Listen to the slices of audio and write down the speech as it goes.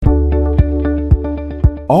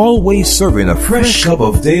always serving a fresh cup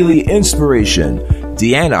of daily inspiration,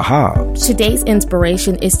 Deanna Hobbs. Today's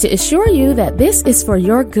inspiration is to assure you that this is for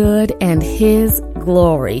your good and His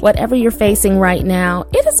glory. Whatever you're facing right now,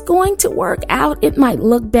 it is going to work out. It might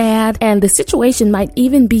look bad and the situation might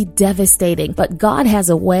even be devastating, but God has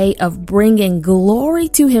a way of bringing glory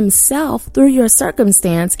to Himself through your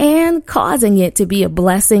circumstance and causing it to be a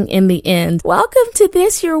blessing in the end. Welcome to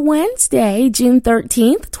this, your Wednesday, June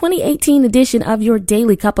 13th, 2018 edition of your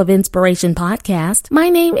Daily Cup of Inspiration podcast. My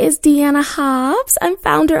name is Deanna Hobbs. I'm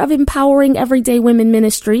founder of Empowering Everyday Women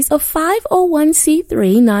Ministries, a 501c3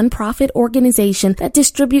 nonprofit organization that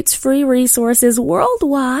distributes free resources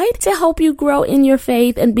worldwide to help you grow in your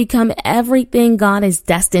faith and become everything God has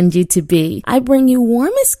destined you to be. I bring you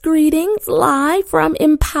warmest greetings live from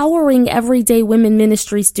Empowering Everyday Women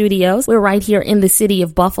Ministry Studios. We're right here in the city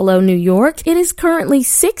of Buffalo, New York. It is currently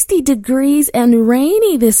 60 degrees and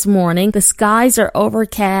rainy this morning. The skies are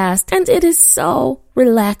overcast and it is so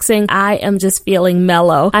relaxing. I am just feeling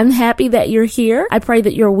mellow. I'm happy that you're here. I pray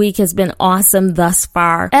that your week has been awesome thus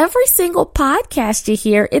far. Every single podcast you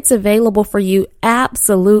hear, it's available for you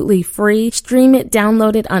absolutely free. Stream it,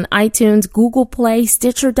 download it on iTunes, Google Play,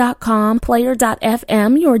 Stitcher.com, Player.fm,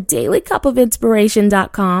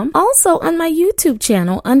 yourdailycupofinspiration.com. Also on my YouTube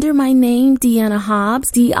channel under my name, Deanna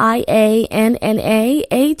Hobbs,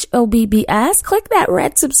 DIANNAHOBBS. Click that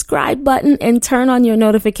red subscribe button and turn on your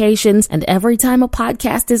notifications. And every time a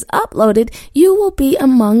podcast is uploaded, you will be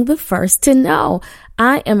among the first to know.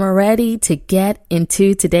 I am ready to get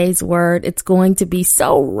into today's word. It's going to be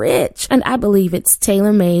so rich, and I believe it's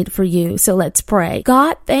tailor-made for you. So let's pray.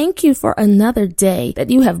 God, thank you for another day that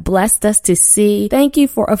you have blessed us to see. Thank you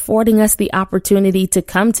for affording us the opportunity to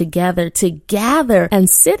come together, to gather and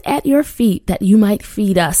sit at your feet that you might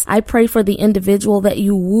feed us. I pray for the individual that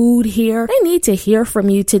you wooed here. They need to hear from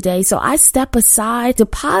you today. So I step aside,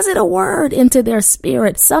 deposit a word into their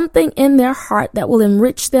spirit, something in their heart that will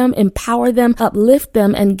enrich them, empower them, uplift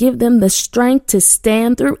them, and give them the strength to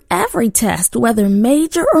stand through every test, whether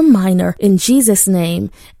major or minor. In Jesus' name,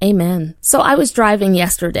 amen. So I was driving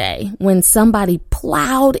yesterday when somebody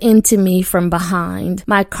plowed into me from behind.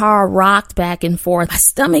 My car rocked back and forth. My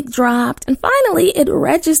stomach dropped, and finally it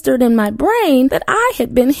registered in my brain that I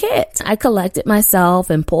had been hit. I collected myself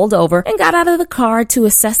and pulled over and got out of the car to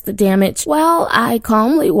assess the damage. Well, I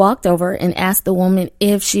calmly walked over and asked the woman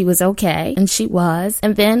if she was okay, and she was.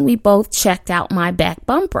 And then we both checked out my back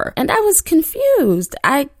bumper, and I was confused.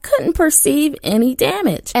 I couldn't perceive any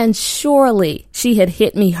damage, and surely she had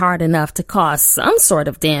hit me hard enough to cause some sort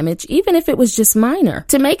of damage, even if it was just minor.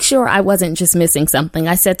 To make sure I wasn't just missing something,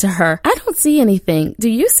 I said to her, "I don't see anything. Do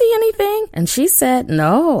you see anything?" And she said,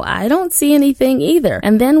 "No, I don't see anything either."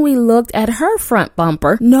 And then we looked at her front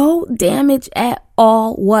bumper. No damage at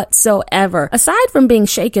all whatsoever. Aside from being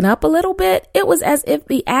shaken up a little bit, it was as if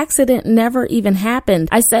the accident never even happened.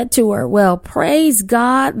 I said to her, "Well, praise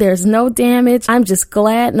God, there's no damage. I'm just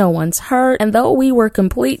glad no one's hurt." And though we were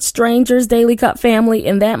complete strangers, Daily Cup family,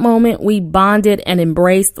 in that moment, we bonded and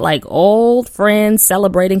embraced like old friends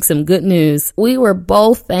celebrating some good news. We were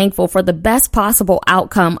both thankful for the best possible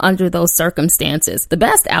outcome under those circumstances. The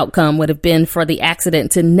best outcome would have been for the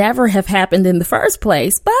accident to never have happened in the first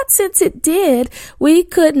place, but since it did, we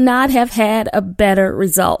could not have had a better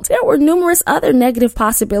result. There were numerous other negative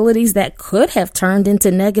possibilities that could have turned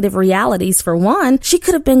into negative realities. For one, she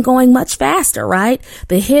could have been going much faster, right?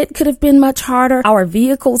 The hit could have been much harder. Our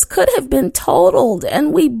vehicles could have been totaled,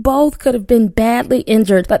 and we both could have been badly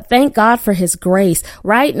injured. But thank God for His grace.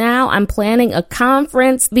 Right now, I'm planning a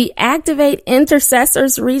conference, the Activate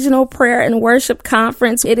Intercessors Regional Prayer and Worship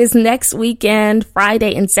Conference. It is next weekend,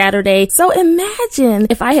 Friday and Saturday. So imagine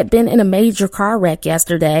if I had been in a major car wreck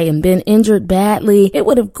yesterday and been injured badly. It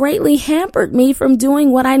would have greatly hampered me from doing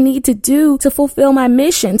what I need to do to fulfill my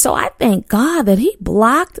mission. So I thank God that He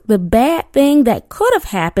blocked the bad thing that could have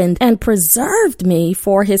happened and preserved me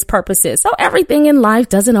for His purposes. So everything in life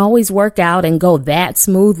doesn't always work out and go that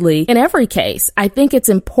smoothly. In every case, I think it's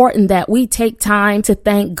important that we take time to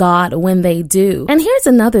thank God when they do. And here's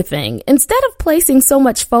another thing. Instead of placing so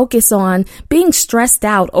much focus on being stressed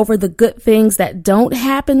out over the good things that don't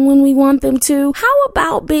happen when we want them to, how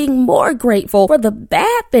about being more grateful for the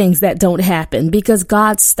bad things that don't happen because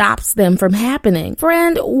God stops them from happening?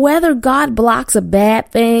 Friend, whether God blocks a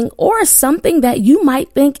bad thing or something that you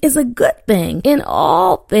might think is a good thing, in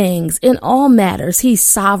all things, in all matters, He's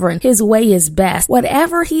sovereign. His way is best.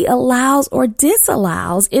 Whatever He allows or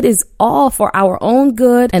disallows, it is all for our own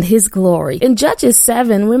good and His glory. In Judges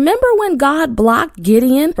 7, remember when God blocked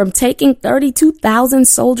Gideon from taking 32,000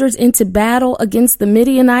 soldiers into battle against the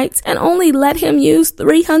Midianites and only let let him use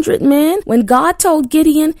 300 men? When God told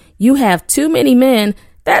Gideon, "You have too many men,"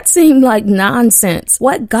 that seemed like nonsense.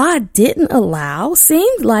 What God didn't allow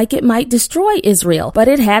seemed like it might destroy Israel, but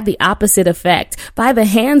it had the opposite effect. By the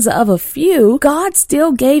hands of a few, God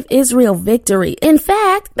still gave Israel victory. In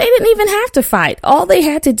fact, they didn't even have to fight. All they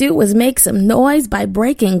had to do was make some noise by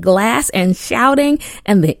breaking glass and shouting,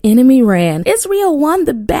 and the enemy ran. Israel won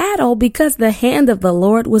the battle because the hand of the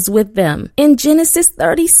Lord was with them. In Genesis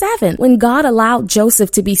 37, when God allowed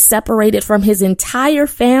Joseph to be separated from his entire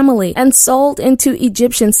family and sold into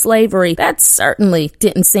Egyptian slavery, that certainly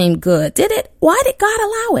didn't seem good, did it? Why did God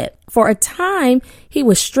allow it? For a time, he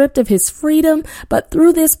was stripped of his freedom, but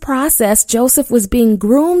through this process, Joseph was being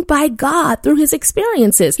groomed by God through his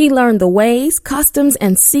experiences. He learned the ways, customs,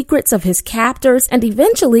 and secrets of his captors, and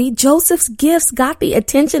eventually, Joseph's gifts got the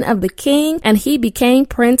attention of the king, and he became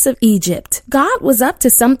Prince of Egypt. God was up to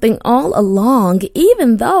something all along,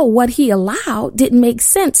 even though what he allowed didn't make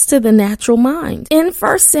sense to the natural mind. In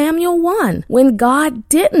 1 Samuel 1, when God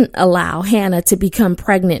didn't allow Hannah to become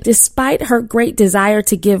pregnant, despite her great desire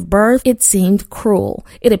to give birth, it seemed cruel.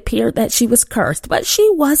 It appeared that she was cursed, but she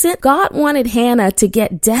wasn't. God wanted Hannah to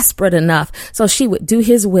get desperate enough so she would do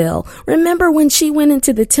his will. Remember when she went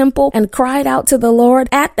into the temple and cried out to the Lord?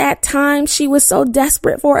 At that time, she was so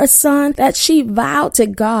desperate for a son that she vowed to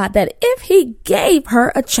God that if he gave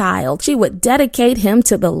her a child, she would dedicate him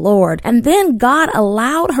to the Lord. And then God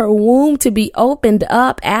allowed her womb to be opened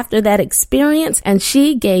up after that experience, and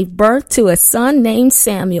she gave birth to a son named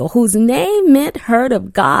Samuel, whose name meant heard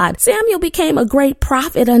of God. Samuel became a great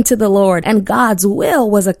prophet unto the Lord, and God's will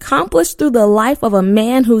was accomplished through the life of a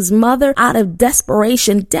man whose mother, out of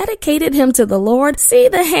desperation, dedicated him to the Lord. See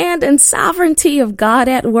the hand and sovereignty of God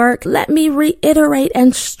at work. Let me reiterate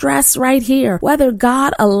and stress right here. Whether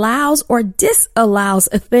God allows or disallows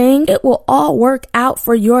a thing, it will all work out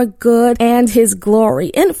for your good and his glory.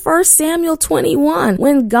 In 1 Samuel 21,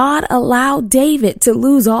 when God allowed David to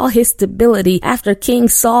lose all his stability after King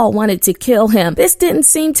Saul wanted to kill him, this didn't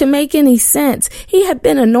seem to make any sense. He had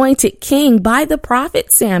been anointed king by the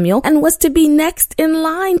prophet Samuel and was to be next in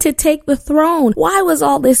line to take the throne. Why was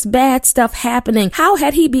all this bad stuff happening? How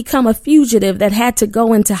had he become a fugitive that had to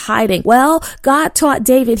go into hiding? Well, God taught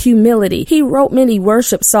David humility. He wrote many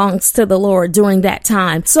worship songs to the Lord during that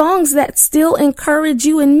time, songs that still encourage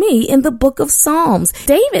you and me in the book of Psalms.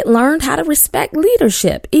 David learned how to respect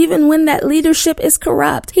leadership, even when that leadership is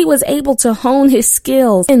corrupt. He was able to hone his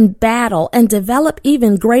skills in battle and develop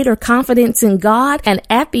even greater confidence in God, and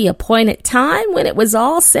at the appointed time, when it was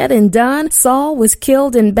all said and done, Saul was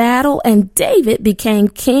killed in battle and David became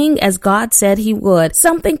king as God said he would.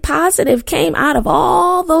 Something positive came out of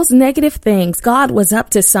all those negative things. God was up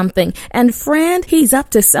to something, and friend, he's up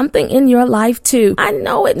to something in your life too. I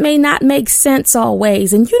know it may not make sense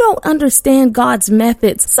always, and you don't understand God's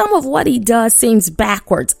methods. Some of what he does seems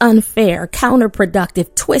backwards, unfair,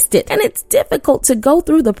 counterproductive, twisted, and it's difficult to go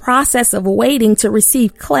through the process of waiting to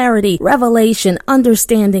receive clarity, revelation,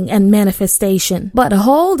 understanding, and manifestation. But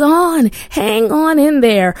hold on, hang on in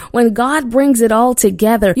there. When God brings it all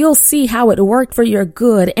together, you'll see how it worked for your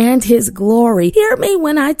good and his glory. Hear me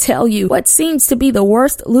when I tell you what seems to be the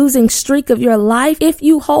worst losing streak of your life, if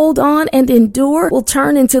you hold on and endure, will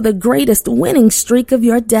turn into the greatest winning streak of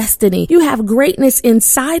your destiny. You have greatness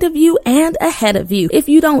inside of you and ahead of you. If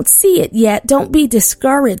you don't see it yet, don't be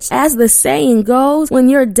discouraged. As the saying goes, when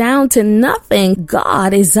you're down to nothing,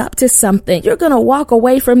 God is up to something. You're going to walk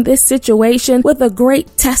away from this situation with a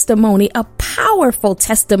great testimony, a powerful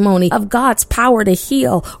testimony of God's power to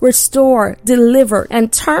heal, restore, deliver,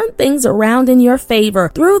 and turn things around in your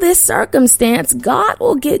favor. Through this circumstance, God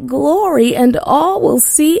will get glory, and all will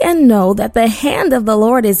see and know that the hand of the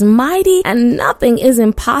Lord is mighty and nothing is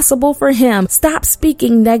impossible for him. Stop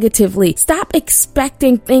speaking negatively. Stop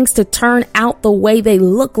expecting things to turn out the way they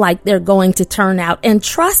look like they're going to turn out, and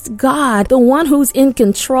trust God, the one who's in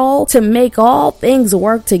control, to make all things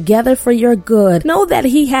work together for your good. Know that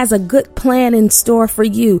he has a good plan in store for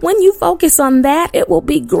you. When you focus on that, it will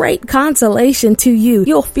be great consolation to you.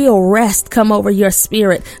 You'll feel rest come over your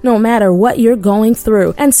spirit, no matter what you're going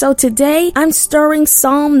through. And so today, I'm stirring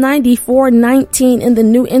Psalm 94:19 in the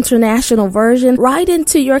New International Version right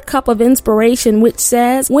into your cup of inspiration, which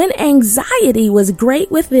says, "When anxiety was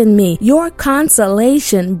great within me, your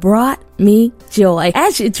consolation brought me joy.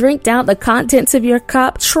 As you drink down the contents of your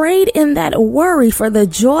cup, trade in that worry for the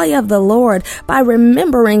joy of the Lord by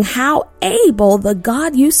remembering how able the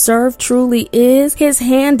God you serve truly is. His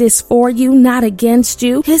hand is for you, not against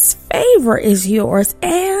you. His favor is yours,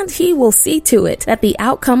 and He will see to it that the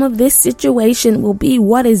outcome of this situation will be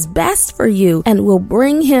what is best for you and will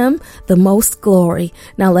bring Him the most glory.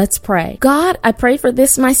 Now let's pray. God, I pray for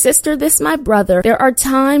this, my sister, this, my brother. There are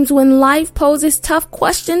times when life poses tough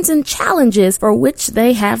questions and challenges for which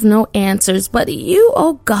they have no answers, but you,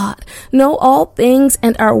 oh God, know all things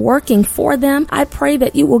and are working for them. I pray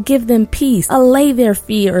that you will give them peace, allay their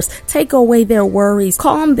fears, take away their worries,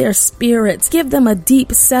 calm their spirits, give them a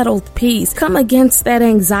deep, settled peace. Come against that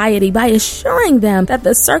anxiety by assuring them that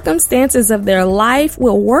the circumstances of their life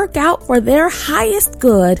will work out for their highest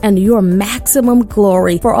good and your maximum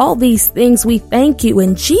glory. For all these things, we thank you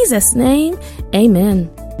in Jesus' name.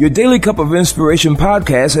 Amen. Your Daily Cup of Inspiration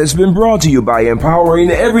podcast has been brought to you by Empowering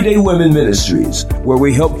Everyday Women Ministries, where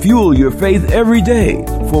we help fuel your faith every day.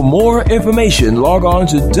 For more information, log on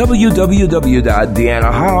to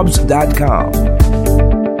www.deannahobbs.com.